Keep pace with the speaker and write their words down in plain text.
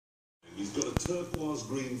He's got a turquoise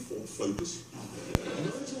green Ford Focus.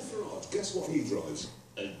 Nigel Farage, guess what he drives?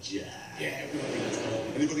 A Jag. Yeah.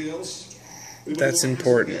 Anybody else? That's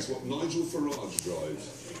important. Guess what Nigel Farage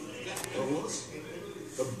drives? A what?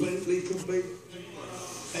 A Bentley could be?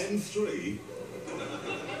 M3?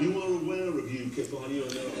 You are aware of UKIP, are you?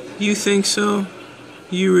 You think so?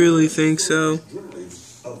 You really think so?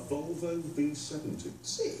 Drives a Volvo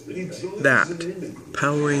V70. That.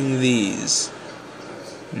 Powering these.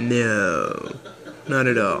 No. Not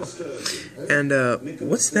at all. And,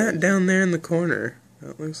 what's that down there in the corner?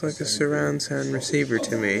 That looks like a surround sound receiver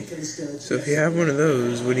to me. So if you have one of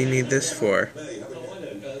those, what do you need this for?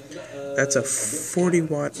 That's a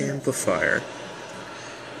 40-watt amplifier.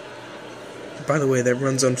 By the way, that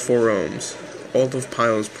runs on 4 ohms. All of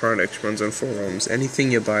Pyle's products runs on 4 ohms.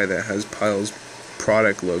 Anything you buy that has Pyle's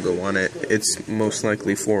product logo on it, it's most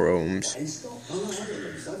likely 4 ohms.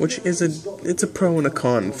 Which is it's a pro and a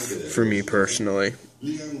con for me personally.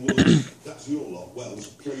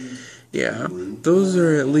 Yeah, those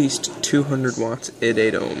are at least 200 watts at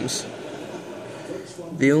 8 ohms.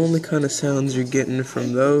 The only kind of sounds you're getting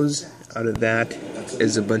from those, out of that,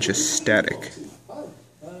 is a bunch of static.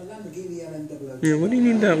 Yeah, what do you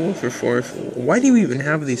need that woofer for? Why do you even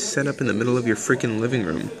have these set up in the middle of your freaking living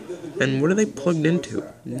room? And what are they plugged into?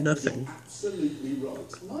 Nothing. Absolutely right.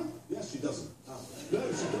 Yes, she doesn't. No, she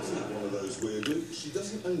doesn't have one of those, weirdly. She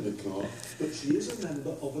doesn't own a car, but she is a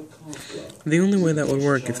member of a car club. The only way that would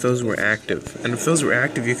work if those were active. And if those were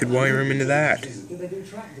active, you could wire them into that.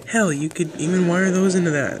 Hell, you could even wire those into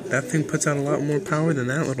that. That thing puts out a lot more power than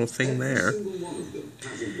that little thing there.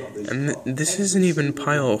 And this isn't even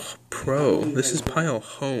Pyle Pro. This is Pyle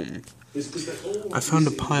Home. I found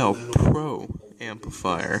a Pyle Pro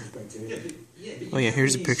amplifier. Oh yeah,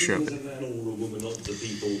 here's a picture of it.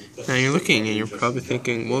 Now you're looking and you're probably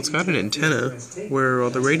thinking, well, it's got an antenna. Where are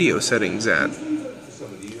all the radio settings at?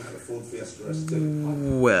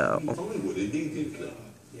 Well,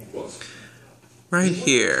 right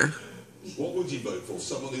here.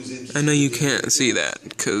 I know you can't see that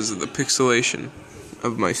because of the pixelation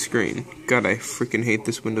of my screen. God, I freaking hate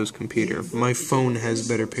this Windows computer. My phone has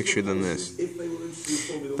better picture than this.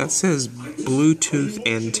 That says Bluetooth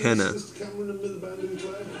antenna.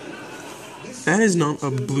 That is not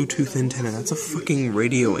a Bluetooth antenna, that's a fucking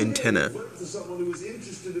radio antenna.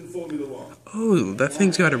 Oh, that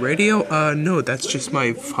thing's got a radio? No, that's just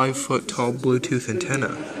my 5-foot tall Bluetooth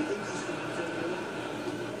antenna.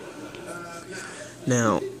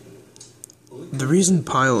 Now, the reason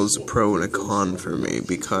Pyle is a pro and a con for me,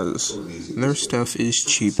 because their stuff is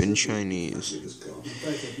cheap and Chinese.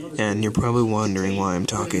 And you're probably wondering why I'm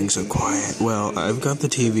talking so quiet. Well, I've got the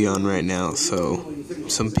TV on right now, so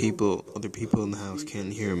other people in the house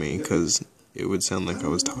can't hear me, because it would sound like I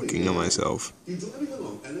was talking to myself.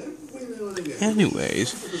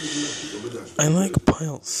 Anyways, I like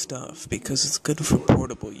Pyle stuff because it's good for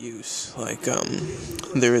portable use. Like,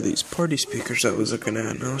 there are these party speakers I was looking at,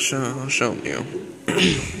 and I'll show them you.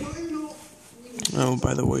 Oh,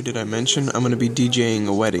 by the way, did I mention I'm going to be DJing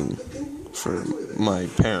a wedding for my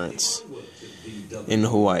parents in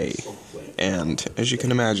Hawaii? And, as you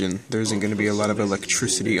can imagine, there isn't going to be a lot of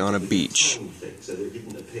electricity on a beach.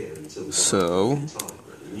 So,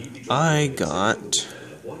 I got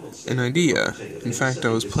an idea. In fact, I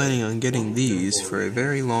was planning on getting these for a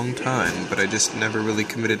very long time, but I just never really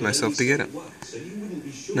committed myself to get them.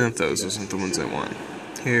 Not those aren't the ones I want.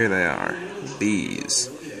 Here they are. These.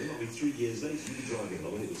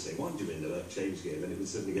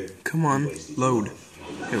 Come on, load.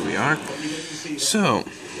 Here we are. So,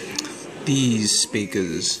 these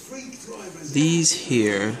speakers. These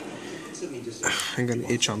here. I got an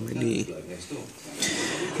itch on my knee.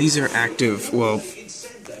 These are active, well,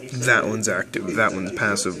 that one's active, that one's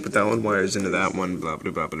passive, but that one wires into that one, blah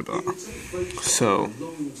blah blah blah blah. So,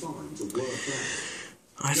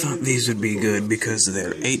 I thought these would be good because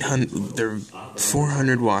they're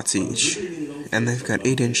 400 watts each, and they've got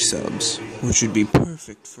 8-inch subs, which would be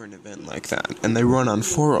perfect for an event like that. And they run on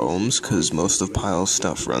 4 ohms, because most of Pyle's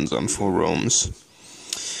stuff runs on 4 ohms.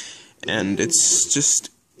 And it's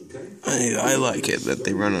just, I like it that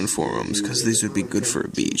they run on 4 ohms, because these would be good for a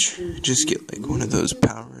beach. Just get like one of those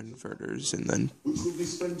power inverters and then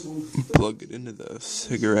plug it into the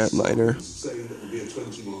cigarette lighter.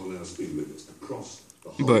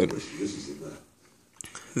 But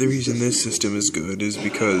the reason this system is good is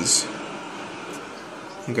because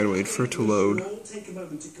I've got to wait for it to load.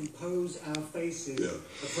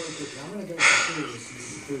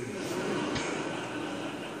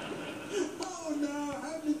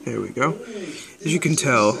 There we go. As you can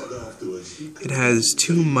tell, it has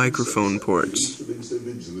 2 microphone ports.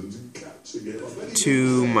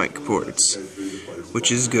 2 mic ports,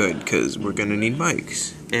 which is good because we're gonna need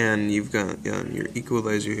mics. And you've got your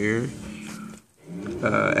equalizer here,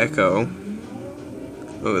 echo.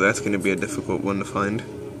 Oh, that's gonna be a difficult one to find.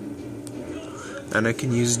 And I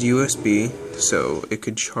can use USB, so it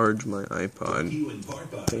could charge my iPod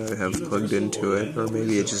that I have plugged into it, or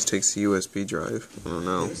maybe it just takes a USB drive. I don't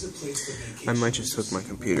know. I might just hook my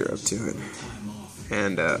computer up to it.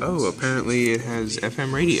 And, oh, apparently it has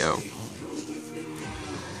FM radio.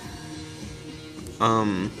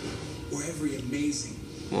 Well,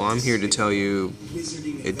 I'm here to tell you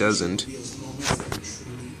it doesn't.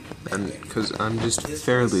 And because I'm just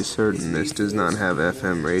fairly certain this does not have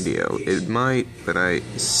FM radio. It might, but I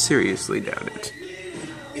seriously doubt it.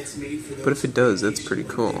 But if it does, that's pretty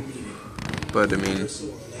cool. But, I mean,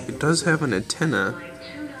 it does have an antenna.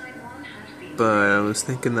 But I was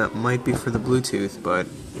thinking that might be for the Bluetooth, but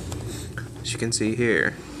as you can see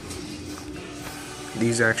here,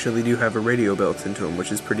 these actually do have a radio built into them,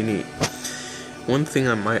 which is pretty neat. One thing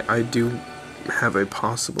I do have a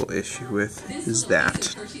possible issue with is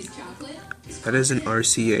that is an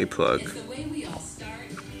RCA plug.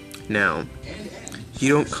 Now, you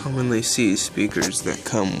don't commonly see speakers that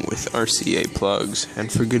come with RCA plugs,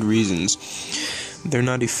 and for good reasons. They're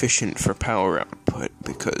not efficient for power output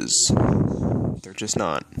because they're just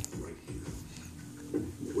not.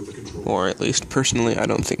 Or at least personally, I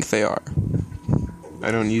don't think they are.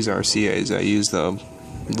 I don't use RCAs, I use the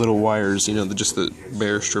little wires, just the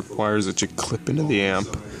bare strip wires that you clip into the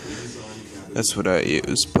amp. That's what I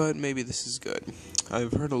use, but maybe this is good.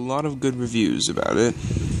 I've heard a lot of good reviews about it.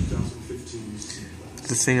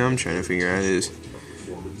 The thing I'm trying to figure out is,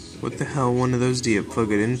 what the hell one of those do you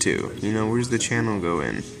plug it into? Where's the channel go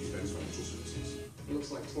in?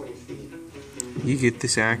 You get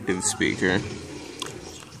this active speaker,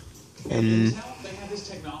 and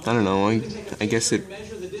I don't know, I guess it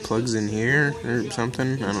plugs in here or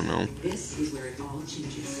something, I don't know.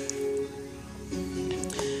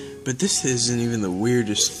 But this isn't even the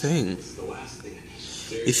weirdest thing.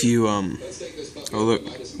 If you, oh look,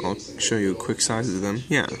 I'll show you a quick size of them.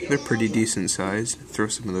 Yeah, they're pretty decent size. Throw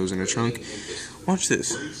some of those in a trunk. Watch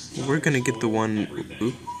this. We're gonna get the one,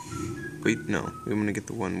 wait, no, we want to get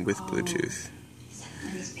the one with Bluetooth.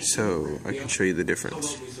 So, I can show you the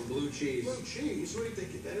difference.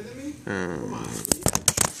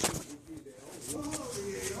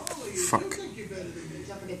 Fuck.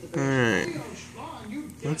 Alright.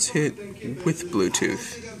 Let's hit with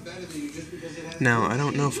Bluetooth. Now, I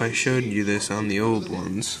don't know if I showed you this on the old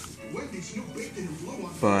ones,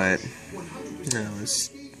 but, no,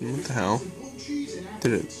 what the hell?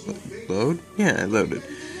 Did it load? Yeah, it loaded.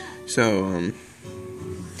 So,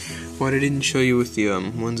 what I didn't show you with the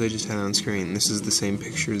ones I just had on screen, this is the same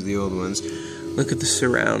picture as the old ones. Look at the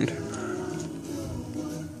surround.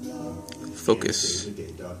 Focus.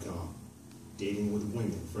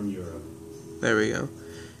 There we go.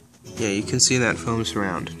 Yeah, you can see that foam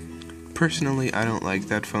surround. Personally, I don't like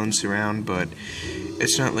that phone surround, but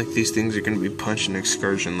it's not like these things are going to be punching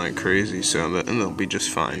excursion like crazy, so they'll be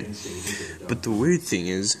just fine. But the weird thing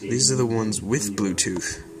is, these are the ones with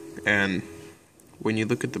Bluetooth, and when you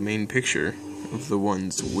look at the main picture of the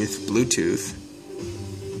ones with Bluetooth,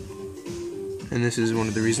 and this is one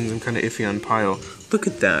of the reasons I'm kind of iffy on Pyle, look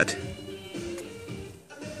at that.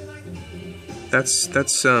 That's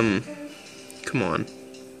come on.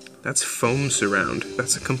 That's foam surround.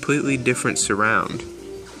 That's a completely different surround.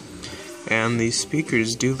 And these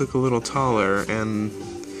speakers do look a little taller, and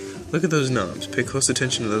look at those knobs. Pay close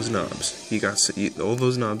attention to those knobs. All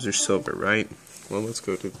those knobs are silver, right? Well, let's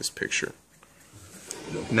go to this picture.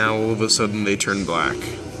 Now all of a sudden they turn black.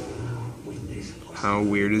 How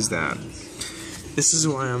weird is that? This is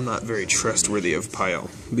why I'm not very trustworthy of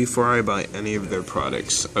Pyle. Before I buy any of their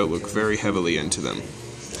products, I look very heavily into them.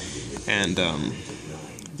 And,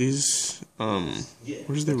 these,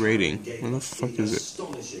 where's the rating? Where the fuck is it?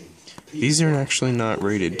 These are actually not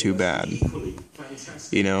rated too bad,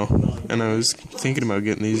 and I was thinking about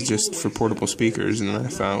getting these just for portable speakers, and then I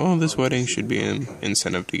found, oh, this wedding should be an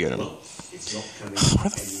incentive to get them. Where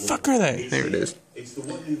the fuck are they? There it is.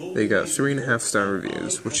 They got 3.5-star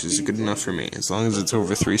reviews, which is good enough for me. As long as it's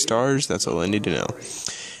over 3 stars, that's all I need to know.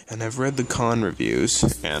 And I've read the con reviews,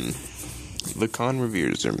 and the con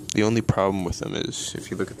reviews are, the only problem with them is, if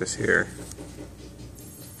you look at this here,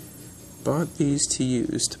 bought these to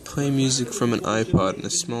use to play music from an iPod in a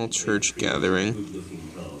small church gathering.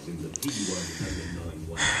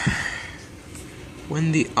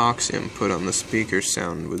 When the aux input on the speaker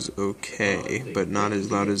sound was okay, but not as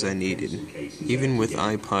loud as I needed. Even with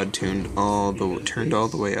iPod turned all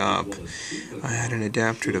the way up, I had an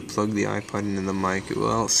adapter to plug the iPod into the mic.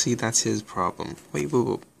 Well, see, that's his problem. Wait.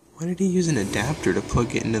 Why did he use an adapter to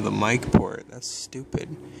plug it into the mic port? That's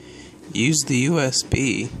stupid. Use the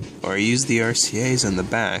USB or use the RCAs on the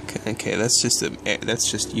back. Okay, that's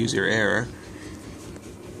just user error.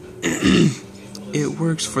 It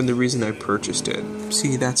works for the reason I purchased it.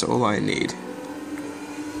 See, that's all I need.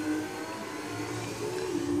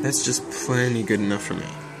 That's just plenty good enough for me.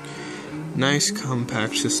 Nice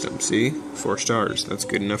compact system, see? 4 stars, that's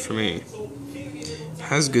good enough for me.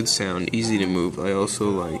 Has good sound, easy to move. I also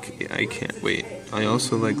like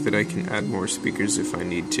that I can add more speakers if I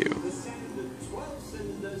need to.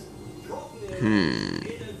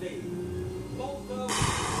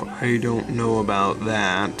 I don't know about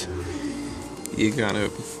that. You gotta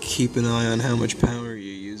keep an eye on how much power you're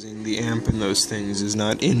using. The amp in those things is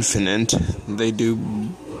not infinite. They do,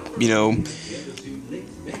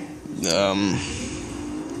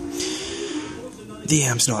 the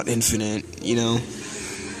amp's not infinite,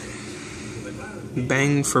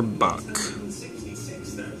 Bang for buck!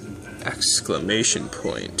 Exclamation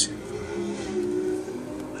point.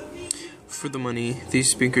 For the money, these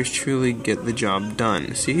speakers truly get the job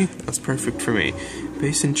done. See? That's perfect for me.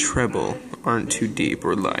 Bass and treble aren't too deep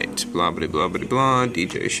or light. Blah blah blah blah blah,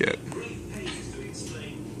 DJ shit.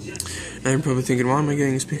 Now you're probably thinking, why am I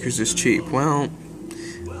getting speakers this cheap? Well,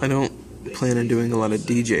 I don't plan on doing a lot of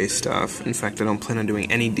DJ stuff. In fact, I don't plan on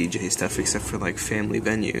doing any DJ stuff except for like family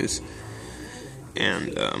venues.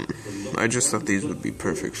 And I just thought these would be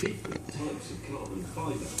perfect for that.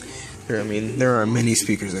 There are many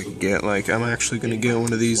speakers I could get. Like, I'm actually going to get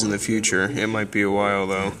one of these in the future. It might be a while,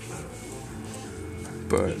 though.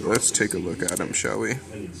 But let's take a look at them, shall we?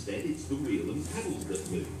 And instead, it's the wheel and pedals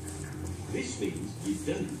that move. This means you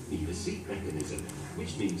don't need a seat mechanism,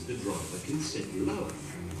 which means the driver can sit lower.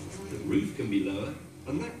 The roof can be lower,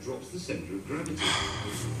 and that drops the centre of gravity.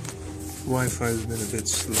 Wi-Fi's been a bit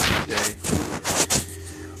slow today.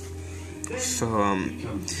 So,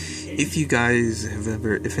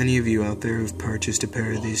 if any of you out there have purchased a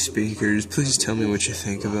pair of these speakers, please tell me what you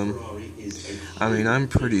think of them. I'm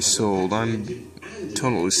pretty sold. I'm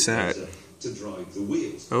totally set.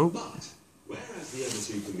 Oh. Whereas the other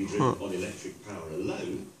two can be driven on electric power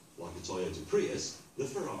alone, like a Toyota Prius, the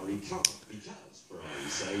Ferrari can't, because Ferrari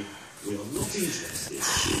say, we are not interested.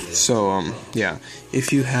 So, yeah,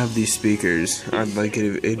 if you have these speakers,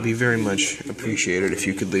 it'd be very much appreciated if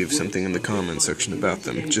you could leave something in the comment section about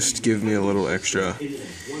them. Just give me a little extra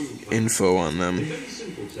info on them.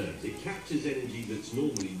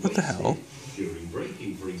 What the hell?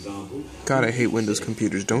 God, I hate Windows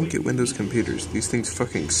computers. Don't get Windows computers. These things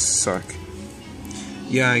fucking suck.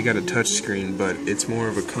 Yeah, I got a touch screen, but it's more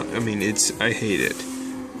of a I hate it.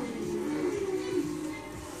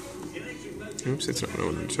 Oops, it's not what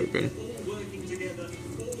I'm typing.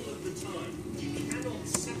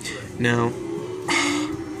 Now,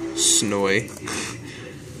 Snowy.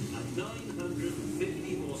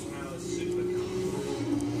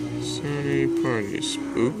 Sunny parties.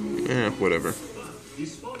 Oop. Whatever.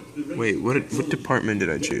 Wait, what department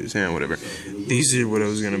did I choose? Whatever. These are what I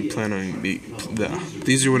was gonna plan on.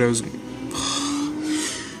 These are what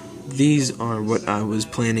I was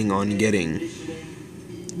planning on getting.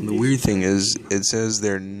 And the weird thing is, it says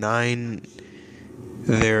they're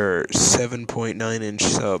 7.9 inch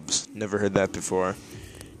subs. Never heard that before.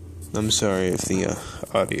 I'm sorry if the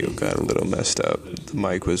audio got a little messed up. The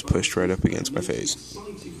mic was pushed right up against my face.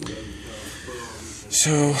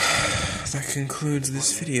 So, that concludes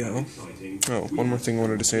this video. Oh, one more thing I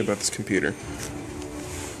wanted to say about this computer.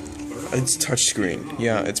 It's touchscreen.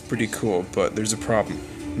 Yeah, it's pretty cool, but there's a problem.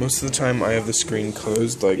 Most of the time I have the screen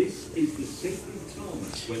closed,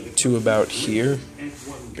 to about here,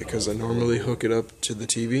 because I normally hook it up to the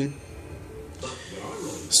TV.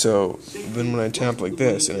 So then when I tap like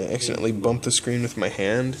this and I accidentally bump the screen with my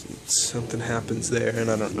hand, something happens there, and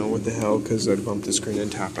I don't know what the hell, because I bumped the screen and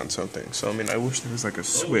tapped on something. So I wish there was like a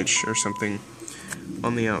switch or something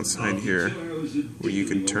on the outside here where you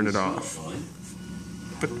could turn it off.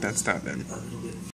 But that's that then.